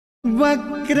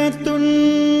वक्रतुंड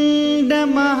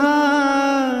महाकाय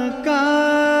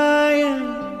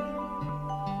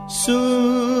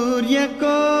सूर्यकोटि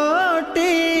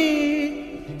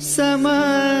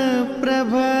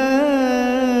समप्रभ।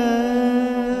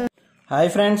 Hi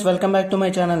friends, welcome back to मై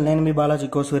channel. నేను మీ బాలాజీ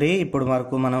కోసూరి। ఇప్పుడు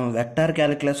వరకు మనం వెక్టర్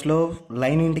క్యాలిక్యులస్ లో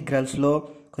లైన్ ఇంటిగ్రల్స్ లో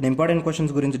కొన్ని ఇంపార్టెంట్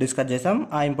క్వశ్చన్స్ గురించి డిస్కస్ చేసాం।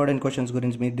 ఆ ఇంపార్టెంట్ క్వశ్చన్స్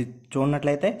గురించి మీరు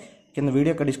చూడనట్లయితే కింద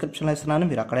వీడియో యొక్క డిస్క్రిప్షన్లో ఇస్తున్నాను,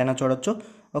 మీరు అక్కడైనా చూడొచ్చు।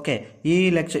 ఓకే, ఈ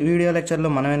వీడియో లెక్చర్లో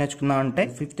మనం ఏం నేర్చుకుందాం అంటే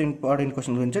 5th ఇంపార్టెంట్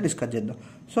క్వశ్చన్ గురించి డిస్కస్ చేద్దాం।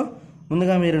 సో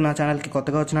ముందుగా మీరు నా ఛానల్కి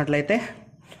కొత్తగా వచ్చినట్లయితే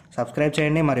సబ్స్క్రైబ్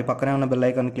చేయండి, మరి పక్కనే ఉన్న బెల్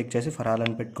ఐకాన్ క్లిక్ చేసి ఫర్ ఆల్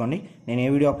అని పెట్టుకోండి। నేను ఏ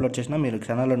వీడియో అప్లోడ్ చేసినా మీరు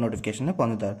ఛానల్లో నోటిఫికేషన్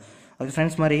పొందుతారు। ఓకే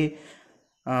ఫ్రెండ్స్, మరి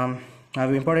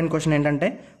అవి ఇంపార్టెంట్ క్వశ్చన్ ఏంటంటే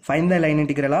find the line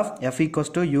integral of f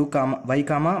equals to u, y,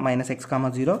 - x,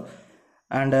 0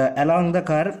 and along the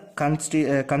curve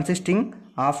consisting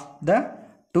of the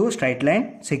 2 straight line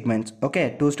segments. Okay,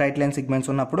 2 straight line segments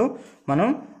ఉన్నప్పుడు మనం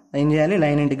ఏం చేయాలి?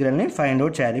 లైన్ ఇంటిగ్రల్ని ఫైండ్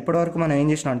అవుట్ చేయాలి। ఇప్పటివరకు మనం ఏం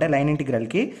చేసినాం అంటే లైన్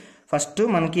ఇంటిగ్రల్కి ఫస్ట్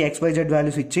మనకి XYZ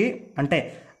వాల్యూస్ ఇచ్చి, అంటే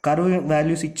కర్వ్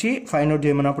వాల్యూస్ ఇచ్చి ఫైండ్ అవుట్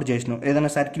చేయమన్నప్పుడు చేసినాం,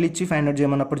 ఏదైనా సర్కిల్ ఇచ్చి ఫైండ్ అవుట్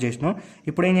చేయమన్నప్పుడు చేసినాం।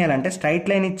 ఇప్పుడు ఏం చేయాలంటే స్ట్రైట్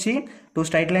లైన్ ఇచ్చి 2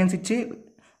 స్ట్రైట్ లైన్స్ ఇచ్చి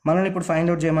మనల్ని ఇప్పుడు ఫైండ్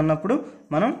అవుట్ చేయమన్నప్పుడు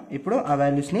మనం ఇప్పుడు ఆ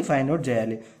వాల్యూస్ని ఫైండ్ అవుట్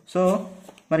చేయాలి। సో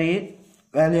మరి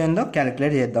వాల్యూ ఏందో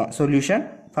క్యాలిక్యులేట్ చేద్దాం। సొల్యూషన్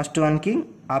ఫస్ట్ వన్కి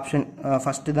ఆప్షన్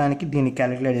ఫస్ట్ దానికి దీనికి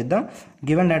క్యాలిక్యులేట్ చేద్దాం।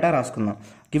 Given data రాసుకుందాం।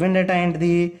 గివెన్ డేటా ఏంటిది?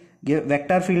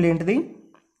 వెక్టార్ ఫీల్డ్ ఏంటిది?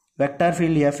 Vector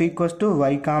field f equals to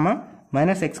y, -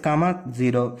 x,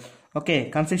 0 okay,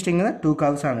 consisting 2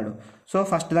 curves అన్నాడు। సో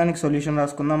ఫస్ట్ దానికి సొల్యూషన్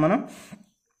రాసుకుందాం మనం।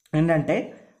 ఏంటంటే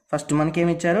ఫస్ట్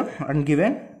మనకేమి ఇచ్చారు? And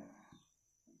given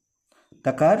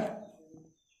the curve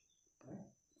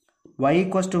y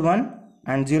equals to 1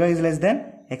 and 0 is less than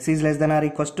x is less than or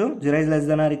equals to 0 is less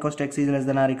than or equals to x is less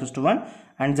than or equals to 1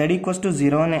 and z equals to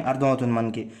 0 అని అర్థం అవుతుంది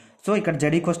మనకి। So ఇక్కడ z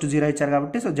equals to 0 ఇచ్చారు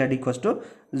కాబట్టి so z equals to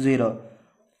 0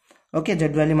 okay, z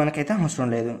value మనకైతే అవసరం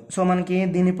లేదు। సో మనకి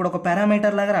దీన్ని ఇప్పుడు ఒక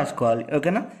పారామీటర్ లాగా రాసుకోవాలి।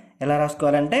 ఓకేనా, ఎలా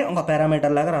రాసుకోవాలంటే ఒక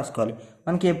పారామీటర్ లాగా రాసుకోవాలి।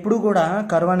 మనకి ఎప్పుడు కూడా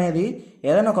కర్వ్ అనేది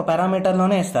ఏదైనా ఒక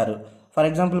పారామీటర్లోనే ఇస్తారు। ఫర్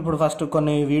ఎగ్జాంపుల్ ఇప్పుడు ఫస్ట్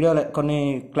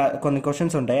కొన్ని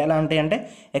క్వశ్చన్స్ ఉంటాయి, ఎలా ఉంటాయి అంటే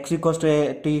x equals to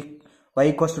t, y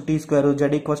equals to t square, z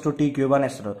equals to t cube అని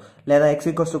ఇస్తారు, లేదా x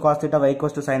equals to cos theta, y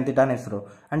equals to sine theta అని ఇస్తారు।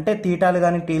 అంటే థీటాలు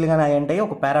కానీ టీలు కానీ అవి ఉంటాయి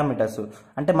ఒక పారామీటర్స్।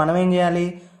 అంటే మనం ఏం చేయాలి?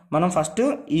 మనం ఫస్ట్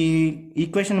ఈ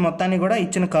ఈక్వేషన్ మొత్తాన్ని కూడా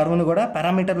ఇచ్చిన కర్వ్ను కూడా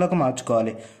పారామీటర్లోకి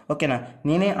మార్చుకోవాలి। ఓకేనా,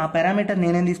 ఆ పారామీటర్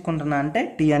నేనేం తీసుకుంటున్నా అంటే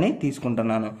t అని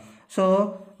తీసుకుంటున్నాను। సో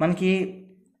మనకి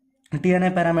t అనే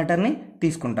పారామీటర్ని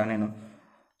తీసుకుంటాను నేను।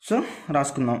 సో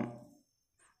రాసుకుందాం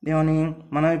ఏమని?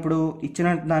 మనం ఇప్పుడు ఇచ్చిన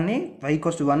దాన్ని y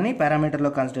ఈక్వల్స్ టు 1ని పారామీటర్లో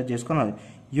కన్సిడర్ చేసుకున్నాం,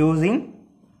 using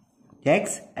x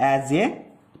as a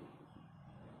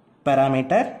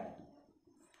parameter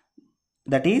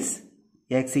that is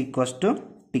x equals to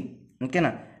t।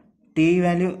 ఓకేనా, t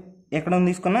వాల్యూ ఎక్కడ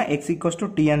తీసుకున్నా x ఈక్వల్స్ టు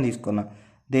t అని తీసుకున్నా,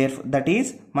 దట్ ఈస్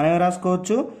మనం ఏం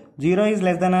రాసుకోవచ్చు? 0 is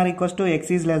less than are equals to x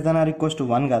is less than are equals to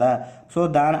 1 కదా। So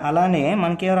అలానే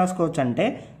మనకి ఏం రాసుకోవచ్చు అంటే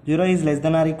 0 is less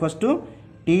than are equals to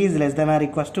t is less than are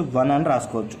equals to 1 అని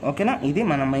రాసుకోవచ్చు। ఓకేనా, ఇది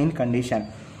మన మెయిన్ కండిషన్।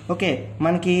 ఓకే,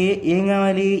 మనకి ఏం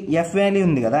కావాలి? f వాల్యూ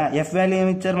ఉంది కదా, f వాల్యూ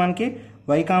ఏమి ఇచ్చారు మనకి?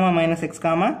 y, - x,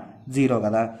 0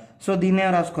 కదా। సో దీన్ని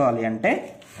ఏం రాసుకోవాలి అంటే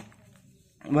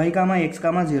y, x,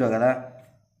 0 కదా।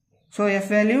 సో f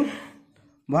వాల్యూ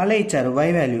వాళ్ళే ఇచ్చారు, y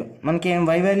వాల్యూ మనకి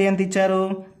y వాల్యూ ఎంత ఇచ్చారు?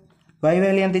 y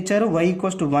వాల్యూ ఎంత ఇచ్చారు? y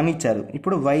ఈక్వల్స్ టు 1 ఇచ్చారు।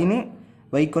 ఇప్పుడు y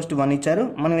ఈక్వల్స్ టు 1 ఇచ్చారు,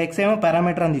 మనం x ఏమో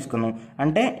పారామీటర్ అని తీసుకున్నాం,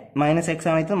 అంటే -x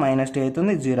ఏమవుతుంది? -t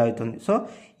అవుతుంది, 0 అవుతుంది। సో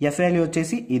f వాల్యూ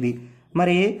వచ్చేసి ఇది।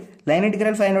 మరి లైన్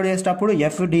ఇంటిగ్రల్ ఫైండ్ అవుట్ చేసేటప్పుడు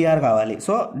f dr కావాలి।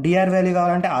 సో dr వాల్యూ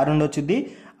కావాలంటే r ఉండి వచ్చింది।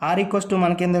 r ఈక్వల్స్ టు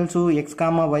మనకేం తెలుసు? x,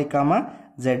 y,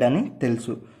 z అని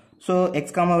తెలుసు। సో x,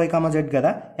 y, z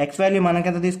కదా, x వాల్యూ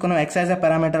మనకెంత తీసుకున్నాం? x యాజ్ అ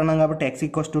పారామీటర్ అన్నాం కాబట్టి x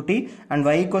equals to t and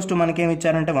y equals to మనకేమి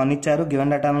ఇచ్చారంటే 1 ఇచ్చారు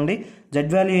గివెన్ డేటా నుండి। z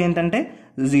వాల్యూ ఏంటంటే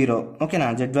 0। ఓకేనా,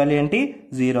 z వాల్యూ ఏంటి?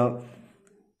 0।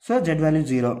 So z value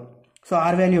 0। So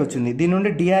r value వచ్చింది, దీని నుండి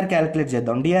dr క్యాలిక్యులేట్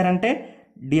చేద్దాం। dr అంటే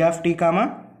d of t,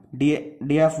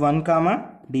 d of 1,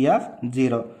 d of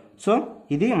 0। So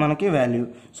ఇది మనకి వాల్యూ।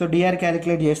 సో dr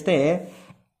క్యాలిక్యులేట్ చేస్తే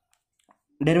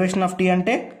డెరివేషన్ ఆఫ్ t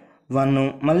అంటే 1,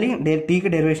 మళ్ళీ టీకి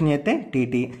డెరివేషన్ చేస్తే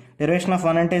tt, డెరివేషన్ ఆఫ్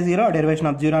 1 అంటే 0, డెరివేషన్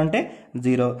ఆఫ్ 0 అంటే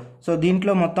 0। సో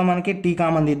దీంట్లో మొత్తం మనకి t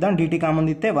కామన్ తీద్దాం, dt కామన్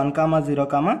తీస్తే 1,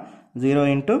 0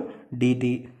 ఇంటూ dt।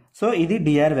 సో ఇది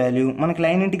dr వాల్యూ। మనకి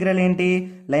లైన్ ఇంటిగ్రల్ ఏంటి?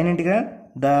 Line integral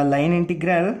the line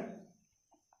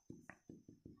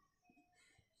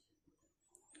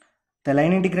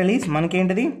integral is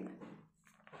మనకేంటిది?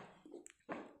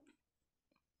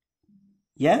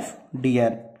 f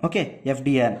dr। Okay, f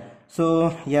dr। So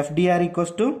f dr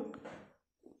equals to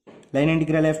line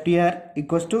integral FTR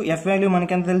equals to F value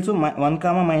మనకి ఎంత తెలుసు 1,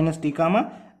 -t,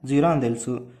 0 అని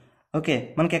తెలుసు. Okay,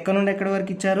 మనకి ఎక్కడ నుండి ఎక్కడి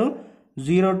వరకు ఇచ్చారు?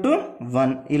 0 to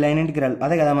 1 ఈ లైన్ ఇంటిగ్రల్.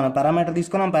 అదే కదా మనం పారామీటర్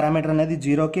తీసుకున్నాం. పారామీటర్ అనేది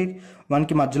 0కి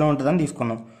 1కి మధ్యలో ఉంటుందని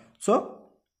తీసుకున్నాం. So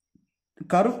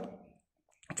curve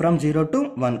from 0 to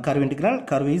 1, curve integral,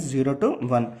 curve is 0 to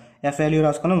 1. F value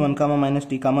రాసుకున్నాం 1,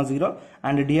 -t, 0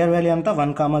 అండ్ డిఆర్ వాల్యూ అంతా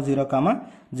 1, 0,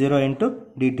 0 ఇంటూ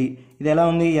డిటి. ఇది ఎలా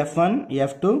ఉంది? F1,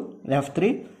 F2, F3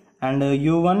 and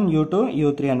U1, U2,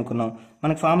 U3 అనుకున్నాం.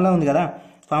 మనకి ఫార్ములా ఉంది కదా,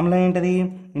 ఫార్ములా ఏంటది?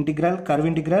 Integral, curve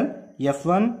integral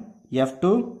F1, F2,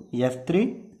 F3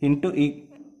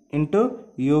 into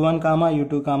U1,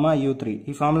 U2, U3.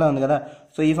 ఈ ఫార్ములా ఉంది కదా.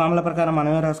 సో ఈ ఫార్ములా ప్రకారం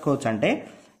మనం ఏం రాసుకోవచ్చు అంటే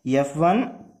F1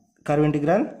 curve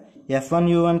integral F1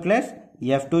 U1 plus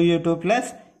F2 U2 plus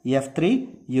F3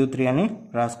 U3 అని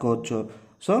రాసుకోవచ్చు.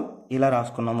 సో ఇలా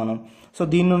రాసుకున్నాం మనం. సో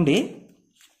దీని నుండి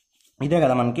ఇదే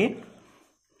కదా మనకి.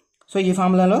 సో ఈ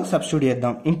ఫార్ములాలో సబ్స్టిట్యూట్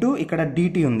చేద్దాం. ఇంటూ ఇక్కడ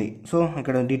డిటి ఉంది. సో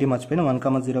ఇక్కడ డిటి మర్చిపోయిన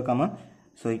 1, 0,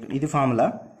 సో ఇది ఫార్ములా,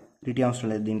 డిటి అవసరం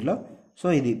లేదు దీంట్లో. సో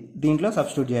ఇది దీంట్లో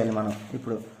సబ్స్టిట్యూట్ చేయాలి మనం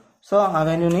ఇప్పుడు. సో ఆ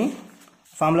వాల్యూని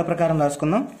ఫార్ములా ప్రకారం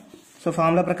రాసుకుందాం. సో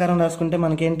ఫార్ములా ప్రకారం రాసుకుంటే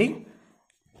మనకేంటి?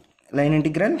 Line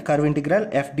integral, curve integral,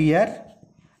 FDR,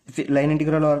 line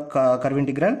integral are curve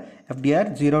integral FDR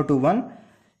 0 to 1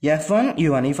 F1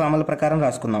 U1 ఈ ఫార్ములా ప్రకారం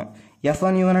రాసుకుందాం.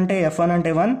 F1 U1 అంటే F1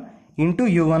 అంటే 1 ఇంటూ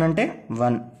U1 అంటే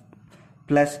 1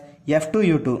 plus F2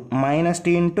 U2 -t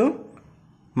into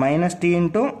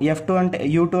F2 అంటే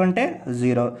U2 అంటే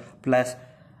 0 ప్లస్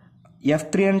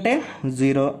F3 అంటే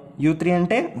 0, U3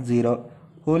 అంటే 0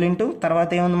 హోల్ ఇంటూ తర్వాత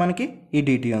ఏముంది మనకి? ఈ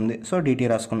డిటి ఉంది. సో డిటి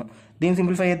రాసుకున్నాం. దీన్ని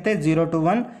సింప్లిఫై చేస్తే 0 to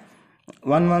 1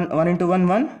 into 1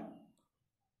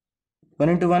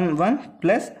 1 into 1 1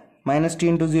 plus -t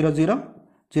into 0 0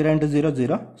 0 into 0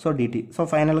 0. So DT. So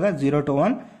ఫైనల్గా 0 to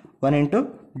 1 1 into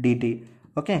DT.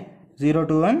 Okay, 0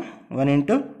 to 1 1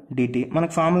 into DT.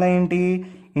 మనకు ఫార్ములా ఏంటి?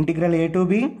 Integral a to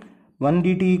b 1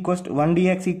 dt equals 1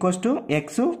 dx equals to x,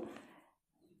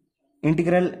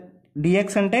 integral dx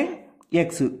అంటే x,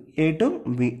 a to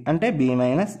b అంటే b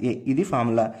minus a. ఇది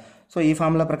formula. So ఈ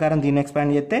formula ప్రకారం దీన్ని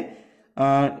expand చేస్తే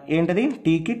ఏంటది?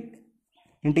 టీకి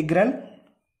ఇంటిగ్రల్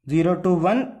 0 to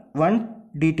 1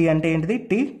 dt అంటే ఏంటిది?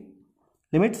 t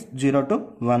limits 0 to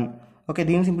 1. ఓకే,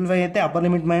 దీన్ని సింప్లిఫై అయితే upper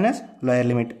limit minus lower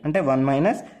limit అంటే 1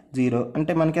 - 0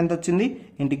 అంటే మనకి ఎంత వచ్చింది?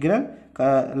 Integral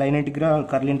line integral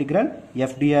curl integral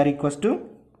FDR equals to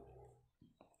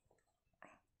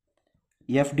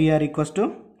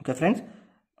okay friends,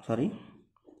 sorry,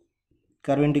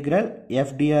 curve integral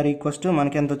FDR equals to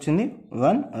మనకి ఎంత వచ్చింది?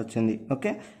 1 వచ్చింది.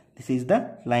 Okay, this is the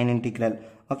line integral.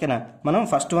 ఓకేనా, మనం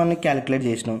ఫస్ట్ వన్ క్యాలిక్యులేట్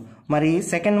చేసినాం. మరి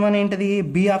సెకండ్ వన్ ఏంటిది?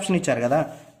 బి ఆప్షన్ ఇచ్చారు కదా.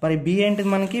 మరి బి ఏంటిది?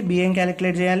 మనకి బి ఏం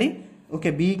క్యాలిక్యులేట్ చేయాలి? ఓకే,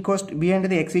 బి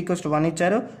ఏంటిది? x ఈక్వల్స్ టు 1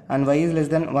 ఇచ్చారు and y is less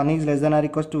than 1 is less than are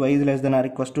equals to y is less than are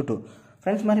equals to 2.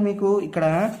 Friends, మరి మీకు ఇక్కడ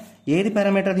ఏది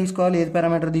పారామీటర్ తీసుకోవాలి, ఏది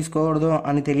పారామీటర్ తీసుకోకూడదు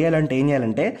అని తెలియాలంటే ఏం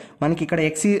చేయాలంటే మనకి ఇక్కడ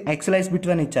ఎక్స్ లైస్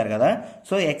బిట్వీన్ ఇచ్చారు కదా.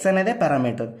 సో ఎక్స్ అనేదే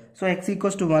parameter. So x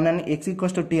equals to 1 అని x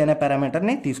ఈక్వల్స్ టు t అనే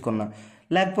పారామీటర్ని తీసుకున్నాం.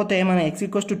 లేకపోతే మనం x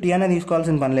ఈక్వల్స్ టు t అనే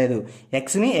తీసుకోవాల్సిన పని లేదు.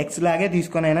 ఎక్స్ని ఎక్స్ లాగే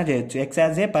తీసుకొని అయినా చేయొచ్చు. ఎక్స్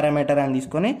యాజ్ ఏ పారామీటర్ అని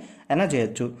తీసుకొని అయినా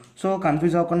చేయొచ్చు. సో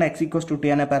కన్ఫ్యూజ్ అవ్వకుండా x ఈక్వల్స్ టు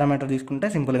t అనే పారామీటర్ తీసుకుంటే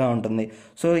సింపుల్గా ఉంటుంది.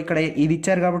 సో ఇక్కడ ఇది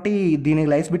ఇచ్చారు కాబట్టి దీనికి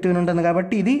లైస్ బిట్వీన్ ఉంటుంది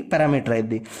కాబట్టి ఇది పారామీటర్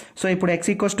అయింది. సో ఇప్పుడు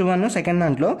x ఈక్వల్స్ టు 1 సెకండ్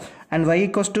దాంట్లో and y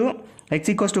equals to x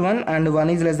equals to 1 and 1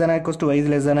 is less than are equals to y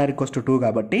is less than are equals to 2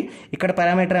 కాబట్టి ఇక్కడ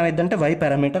పారామీటర్ ఏమైంది అంటే y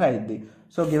పారామీటర్ అయింది.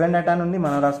 సో గివెన్ డేటా నుండి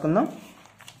మనం రాసుకుందాం.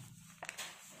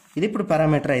 ఇది ఇప్పుడు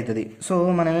పారామీటర్ అవుతుంది. సో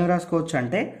మనం ఏం రాసుకోవచ్చు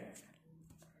అంటే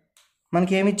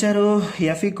మనకి ఏమి ఇచ్చారు?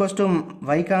 f equals to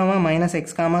y, -x,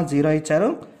 0 ఇచ్చారు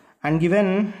అండ్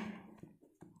గివెన్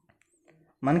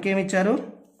మనకేమి ఇచ్చారు?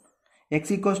 x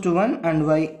equals to 1 and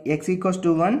x equals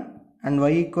to 1 and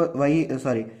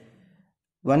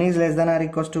 1 is less than are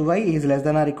equals to y is less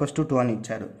than are equals to 2 అని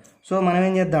ఇచ్చారు. సో మనం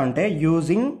ఏం చేద్దాం అంటే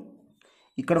యూజింగ్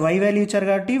ఇక్కడ y వాల్యూ ఇచ్చారు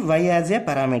కాబట్టి y as a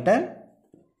parameter,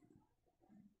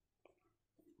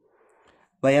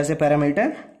 y as a parameter,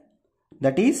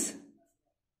 that is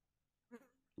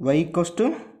y equals to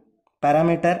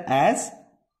parameter as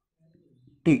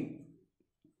t.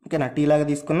 ఓకేనా, t లాగా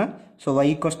తీసుకున్నా. So y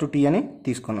equals to t అని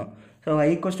తీసుకున్నాం. So y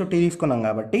equals to t తీసుకున్నాం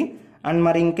కాబట్టి అండ్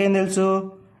మరి ఇంకేం తెలుసు?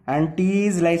 And t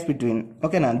is lies between.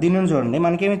 ఓకేనా, దీని నుంచి చూడండి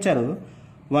మనకేమి ఇచ్చారు?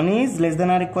 1 is less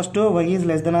than are equals to y is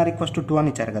less than are equals to 2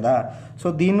 అని ఇచ్చారు కదా. సో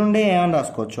దీని నుండి ఏమని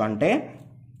రాసుకోవచ్చు అంటే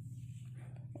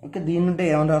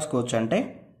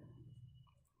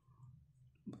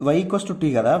y ఈక్వల్స్ టు t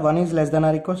కదా, 1 is less than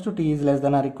are equals to t is less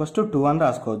than are equals to 2 అని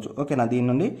రాసుకోవచ్చు. ఓకేనా, దీని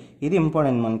నుండి ఇది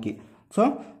ఇంపార్టెంట్ మనకి. సో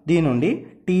దీని నుండి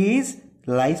t ఈజ్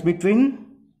లైస్ బిట్వీన్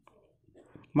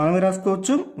మనం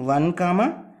రాసుకోవచ్చు 1,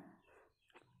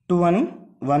 2 అని,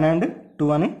 1 అండ్ 2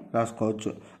 అని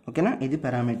రాసుకోవచ్చు. ఓకేనా, ఇది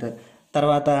పారామీటర్.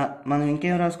 తర్వాత మనం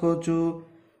ఇంకేం రాసుకోవచ్చు?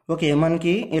 ఓకే,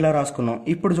 మనకి ఇలా రాసుకున్నాం.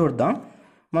 ఇప్పుడు చూద్దాం,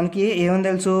 మనకి ఏమని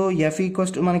తెలుసు, ఎఫ్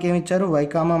ఈక్వల్స్ మనకి ఏమి ఇచ్చారు, why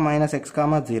comma minus X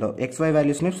comma 0, XY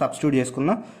వాల్యూస్ని సబ్స్టిట్యూట్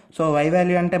చేసుకున్నాం. సో వై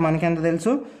వాల్యూ అంటే మనకి ఎంత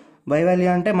తెలుసు, వై వాల్యూ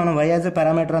అంటే మనం వై యాజ్ ఎ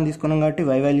పారామీటర్ అని తీసుకున్నాం కాబట్టి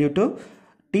వై వాల్యూ టు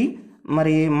టీ,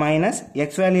 మరి మైనస్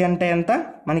ఎక్స్ వాల్యూ అంటే ఎంత,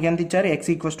 మనకి ఎంత ఇచ్చారు, ఎక్స్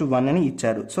ఈక్వల్స్ టు 1 అని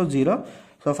ఇచ్చారు. సో 0.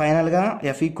 సో ఫైనల్గా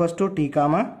F equals to tea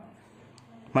comma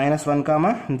minus 1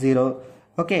 comma 0.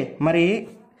 Okay, మరి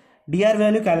డిఆర్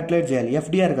వాల్యూ క్యాలిక్యులేట్ చేయాలి.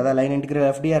 ఎఫ్డిఆర్ కదా, లైన్ ఇంటిగ్రల్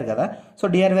ఎఫ్డిఆర్ కదా. సో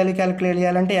డిఆర్ వాల్యూ క్యాలిక్యులేట్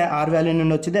చేయాలంటే ఆర్ వాల్యూ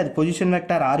నుండి వచ్చింది, అది position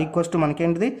vector are equals to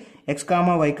మనకేంటిది X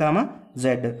comma why comma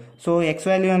Z. So X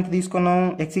value ఎంత తీసుకున్నాం,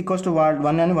 ఎక్స్ ఈక్వల్స్ టు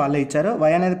 1 అని వాళ్ళే ఇచ్చారు,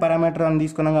 వై అనేది పారామీటర్ అని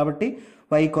తీసుకున్నాం కాబట్టి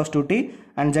why equals to tea,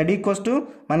 and Z equals to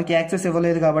మనకి యాక్సెస్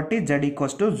ఇవ్వలేదు కాబట్టి జెడ్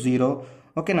ఈక్వల్స్ టు 0.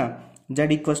 ఓకేనా,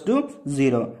 Z equals to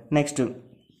 0. Next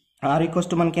are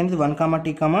equals to మనకి ఏంటి 1 కామా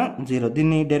టీ కామా 0.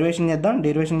 దీన్ని డెరివేషన్ చేద్దాం.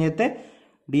 డెరివేషన్ చేస్తే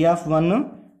D of 1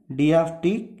 D of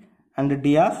tea and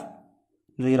D of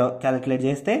 0 calculate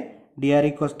చేస్తే DR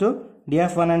equals to D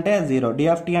of 1 అంటే 0, డి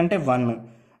ఆఫ్ టీ అంటే 1.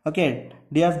 Okay,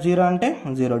 D of 0 అంటే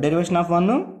 0, derivation of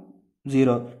 1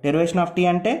 0, derivation of tea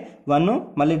అంటే 1,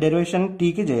 మళ్ళీ డెరివేషన్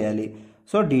టీకి చేయాలి.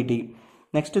 So dt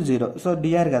next 0. So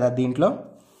DR కదా దీంట్లో,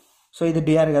 సో ఇది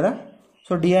డిఆర్ కదా.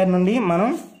 సో డిఆర్ నుండి మనం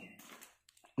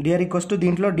డిఆర్ ఈక్వల్స్ టు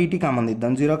దీంట్లో డిటీ కామన్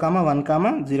ఇద్దాం, 0 కామా 1 కామా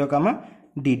 0 కామా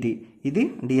డిటీ, ఇది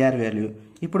డిఆర్ వాల్యూ.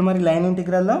 ఇప్పుడు మరి లైన్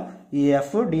ఇంటిగ్రల్లో ఈ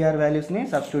ఎఫ్ డిఆర్ వాల్యూస్ని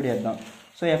సబ్స్టిట్యూట్ చేద్దాం.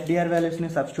 సో ఎఫ్ డిఆర్ వాల్యూస్ని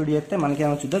సబ్స్టిట్యూట్ చేస్తే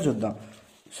మనకేమొచ్చిందో చూద్దాం.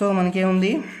 సో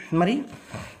మనకేముంది, మరి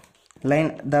line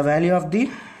the value of the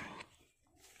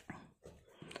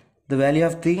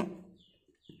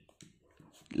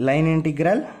line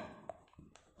integral,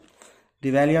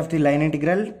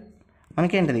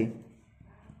 మనకేంటిది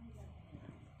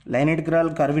line integral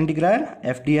curve integral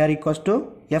FDR equals to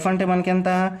F అంటే మనకెంత,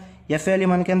 ఎఫ్ వాల్యూ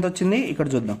మనకెంత వచ్చింది ఇక్కడ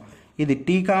చూద్దాం. ఇది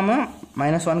tea comma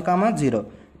minus 1 comma 0,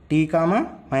 tea comma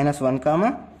minus 1 comma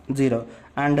 0,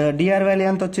 and DR value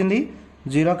ఎంత వచ్చింది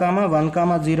 0 comma 1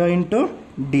 comma 0 into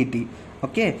dt.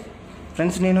 Okay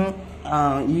friends, నేను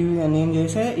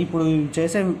ఇప్పుడు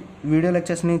చేసే వీడియో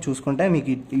లెక్చర్స్ని చూసుకుంటే మీకు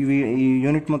ఈ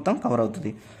యూనిట్ మొత్తం కవర్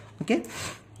అవుతుంది. Okay,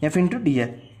 F into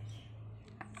DR.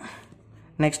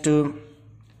 Next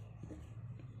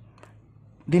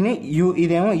దీన్ని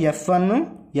ఇదేమో F1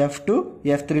 F2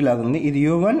 F3 లాగా ఉంది, ఇది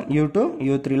U1 U2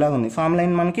 U3 లాగా ఉంది. ఫార్మ్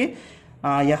లైన్ మనకి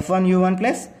F1 U1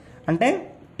 ప్లస్ అంటే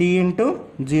T into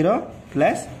 0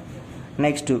 plus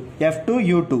next F2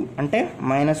 U2 అంటే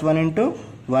 -1 into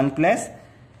 1 plus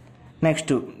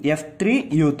next F3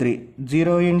 U3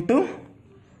 0 into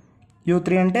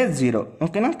U3 అంటే 0.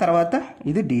 ఓకేనా, తర్వాత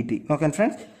ఇది DT. ఓకే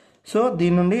ఫ్రెండ్స్, సో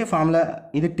దీని నుండి ఫార్ములా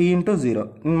ఇది T ఇంటూ 0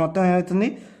 మొత్తం ఏమవుతుంది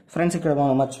ఫ్రెండ్స్, ఇక్కడ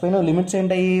మనం మర్చిపోయిన లిమిట్స్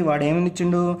ఏంటాయి, వాడు ఏమి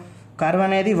ఇచ్చిండు, కర్వ్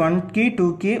అనేది 1కి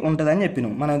 2కి ఉంటుందని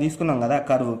చెప్పినాం, మనం తీసుకున్నాం కదా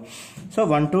curve. So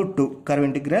 1 to 2 curve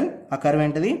integral, ఆ కర్వ్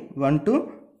ఏంటిది 1 to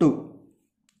 2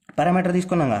 పారామీటర్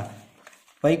తీసుకున్నాం,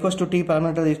 y equals to tea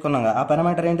parameter తీసుకున్నాం. ఆ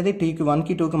పారామీటర్ ఏంటిది టీకి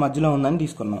 1కి 2కి మధ్యలో ఉందని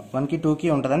తీసుకున్నాం, 1కి 2కి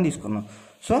ఉంటుందని తీసుకున్నాం.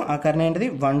 సో ఆ కర్వ్ ఏంటిది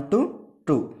 1 to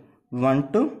 2 1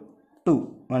 to 2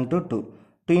 1 to 2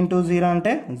 2 ఇంటూ 0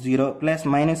 అంటే 0 ప్లస్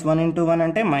 -1 ఇంటూ 1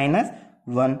 అంటే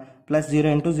 -1 plus 0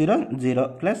 into 0 0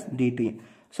 plus dt.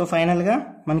 So ఫైనల్గా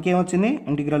మనకి ఏమొచ్చింది,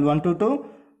 ఇంటిగ్రల్ 1 to 2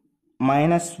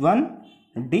 -1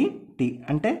 డిటీ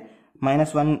అంటే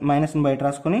మైనస్ని బయట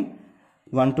రాసుకొని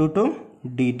 1 to 2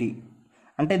 డిటీ.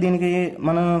 అంటే దీనికి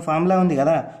మన ఫార్ములా ఉంది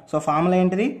కదా, సో ఫార్ములా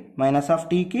ఏంటిది మైనస్ ఆఫ్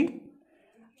టీకి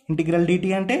ఇంటిగ్రల్ డిటీ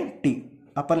అంటే tea,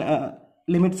 upper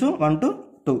limits 1 to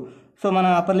 2. So మన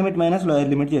upper limit minus lower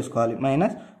limit చేసుకోవాలి,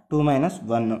 -2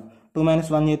 - 1 2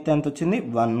 - 1 చేస్తే ఎంత వచ్చింది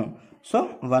 1, సో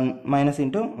 1 మైనస్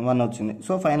ఇంటూ 1 వచ్చింది.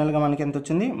 సో ఫైనల్గా మనకి ఎంత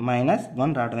వచ్చింది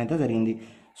 -1 రావడం అయితే జరిగింది.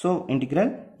 So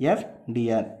integral F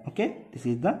DR. Okay, this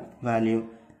is the value.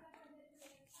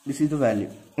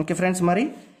 Okay friends, మరి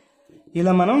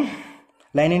ఇలా మనం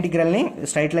లైన్ ఇంటిగ్రల్ని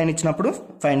స్ట్రైట్ లైన్ ఇచ్చినప్పుడు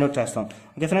ఫైండ్ అవుట్ చేస్తాం.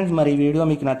 ఓకే ఫ్రెండ్స్, మరి ఈ వీడియో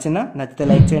మీకు నచ్చితే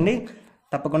లైక్ చేయండి,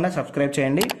 తప్పకుండా సబ్స్క్రైబ్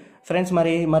చేయండి ఫ్రెండ్స్.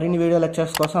 మరిన్ని వీడియో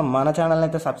లెక్చర్స్ కోసం మన ఛానల్ని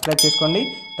అయితే సబ్స్క్రైబ్ చేసుకోండి.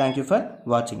 Thank you for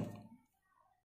watching.